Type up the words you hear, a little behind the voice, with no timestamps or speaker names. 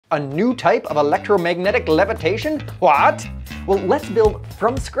A new type of electromagnetic levitation? What? Well, let's build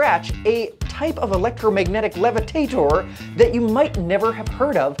from scratch a type of electromagnetic levitator that you might never have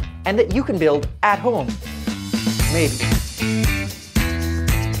heard of and that you can build at home. Maybe.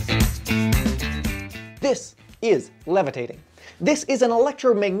 This is levitating. This is an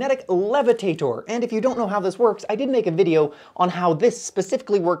electromagnetic levitator, and if you don't know how this works, I did make a video on how this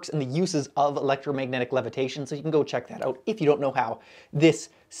specifically works and the uses of electromagnetic levitation, so you can go check that out if you don't know how this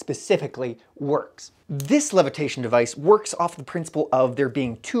specifically works. This levitation device works off the principle of there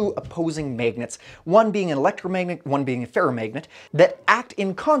being two opposing magnets, one being an electromagnet, one being a ferromagnet, that act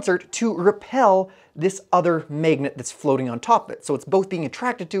in concert to repel this other magnet that's floating on top of it. So it's both being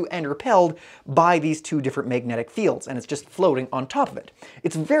attracted to and repelled by these two different magnetic fields, and it's just floating on top of it.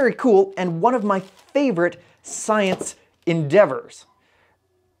 It's very cool and one of my favorite science endeavors.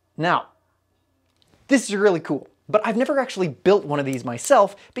 Now, this is really cool. But I've never actually built one of these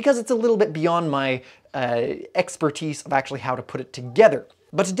myself because it's a little bit beyond my expertise of actually how to put it together.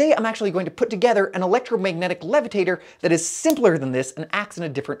 But today I'm actually going to put together an electromagnetic levitator that is simpler than this and acts in a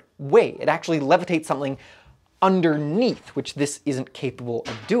different way. It actually levitates something underneath, which this isn't capable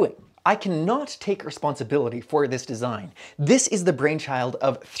of doing. I cannot take responsibility for this design. This is the brainchild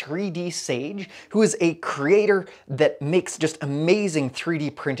of 3D Sage, who is a creator that makes just amazing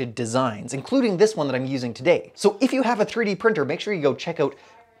 3D printed designs, including this one that I'm using today. So if you have a 3D printer, make sure you go check out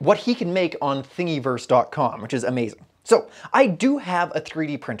what he can make on thingiverse.com, which is amazing. So I do have a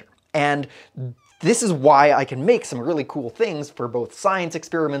 3D printer, and this is why I can make some really cool things for both science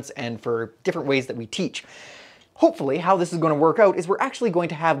experiments and for different ways that we teach. Hopefully, how this is going to work out is we're actually going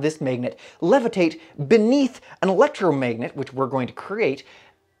to have this magnet levitate beneath an electromagnet, which we're going to create,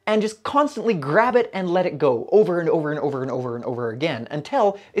 and just constantly grab it and let it go over and over and over and over and over again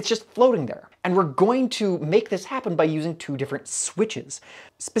until it's just floating there. And we're going to make this happen by using two different switches,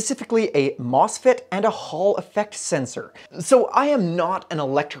 specifically a MOSFET and a Hall effect sensor. So I am not an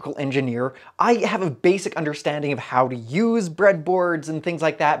electrical engineer. I have a basic understanding of how to use breadboards and things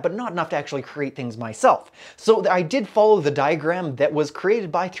like that, but not enough to actually create things myself. So I did follow the diagram that was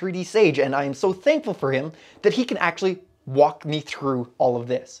created by 3D Sage, and I am so thankful for him that he can actually walk me through all of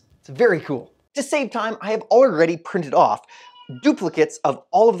this. It's very cool. To save time, I have already printed off duplicates of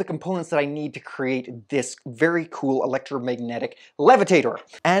all of the components that I need to create this very cool electromagnetic levitator.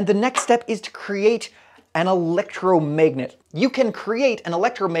 And the next step is to create an electromagnet. You can create an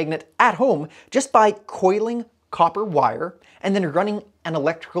electromagnet at home just by coiling copper wire and then running an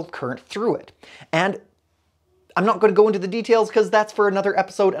electrical current through it. And I'm not going to go into the details because that's for another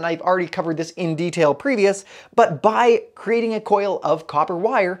episode and I've already covered this in detail previous, but by creating a coil of copper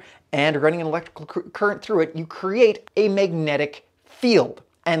wire and running an electrical current through it, you create a magnetic field.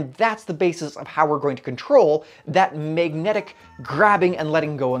 And that's the basis of how we're going to control that magnetic grabbing and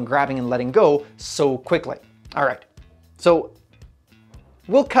letting go and grabbing and letting go so quickly. All right, so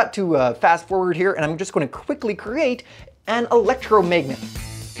we'll cut to fast forward here and I'm just going to quickly create an electromagnet.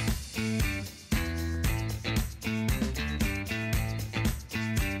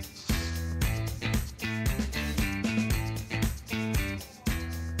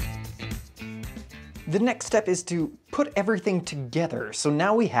 The next step is to put everything together. So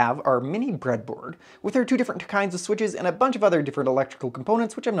now we have our mini breadboard with our two different kinds of switches and a bunch of other different electrical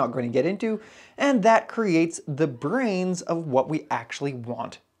components, which I'm not going to get into, and that creates the brains of what we actually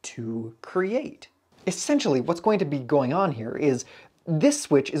want to create. Essentially, what's going to be going on here is this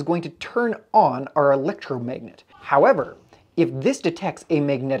switch is going to turn on our electromagnet. However, if this detects a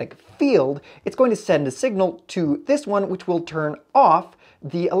magnetic field, it's going to send a signal to this one, which will turn off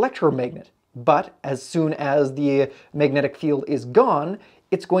the electromagnet. But as soon as the magnetic field is gone,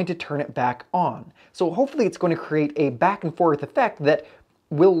 it's going to turn it back on. So hopefully it's going to create a back and forth effect that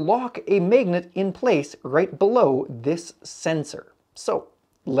will lock a magnet in place right below this sensor. So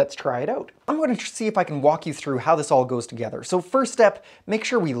let's try it out. I'm going to see if I can walk you through how this all goes together. So first step, make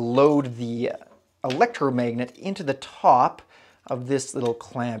sure we load the electromagnet into the top of this little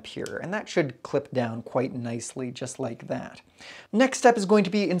clamp here, and that should clip down quite nicely just like that. Next step is going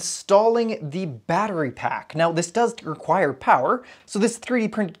to be installing the battery pack. Now this does require power, so this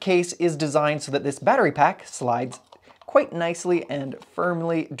 3D printed case is designed so that this battery pack slides quite nicely and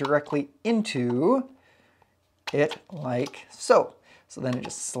firmly directly into it like so. So then it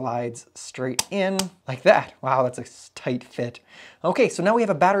just slides straight in like that. Wow, that's a tight fit. Okay, so now we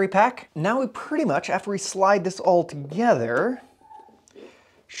have a battery pack. Now we pretty much, after we slide this all together,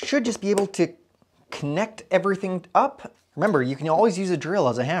 should just be able to connect everything up. Remember, you can always use a drill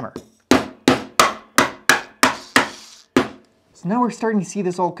as a hammer. So now we're starting to see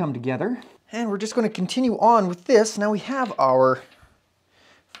this all come together. And we're just going to continue on with this. Now we have our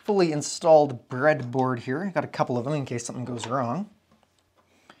fully installed breadboard here. I got a couple of them in case something goes wrong.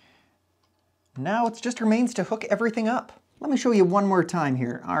 Now it just remains to hook everything up. Let me show you one more time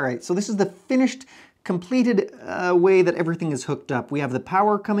here. All right, so this is the finished, completed way that everything is hooked up. We have the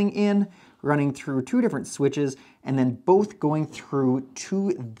power coming in, running through two different switches, and then both going through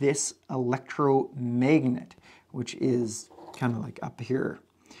to this electromagnet, which is kind of like up here.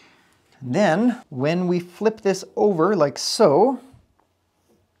 And then when we flip this over like so,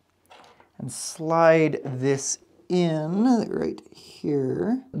 and slide this in right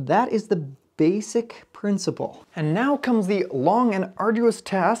here, that is the basic principle. And now comes the long and arduous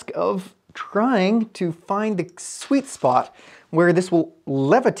task of trying to find the sweet spot where this will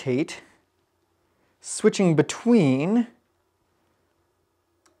levitate, switching between.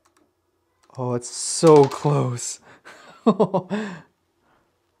 Oh, it's so close.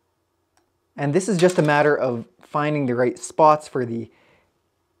 And this is just a matter of finding the right spots for the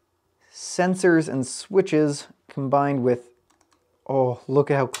sensors and switches combined with, oh, look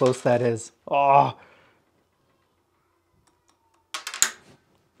at how close that is. Oh.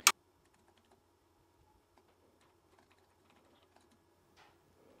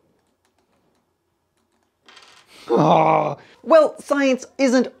 Oh. Well, science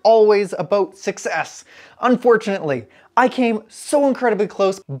isn't always about success. Unfortunately, I came so incredibly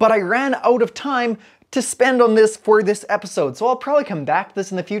close, but I ran out of time to spend on this for this episode. So I'll probably come back to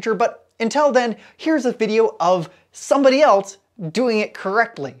this in the future, but until then, here's a video of somebody else doing it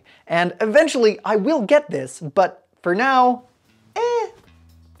correctly. And eventually I will get this, but for now,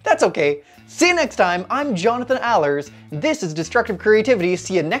 that's okay. See you next time. I'm Jonathan Allers. This is Destructive Creativity.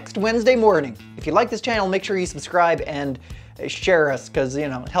 See you next Wednesday morning. If you like this channel, make sure you subscribe and share us, because, you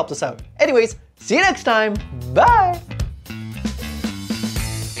know, it helps us out. Anyways, see you next time. Bye.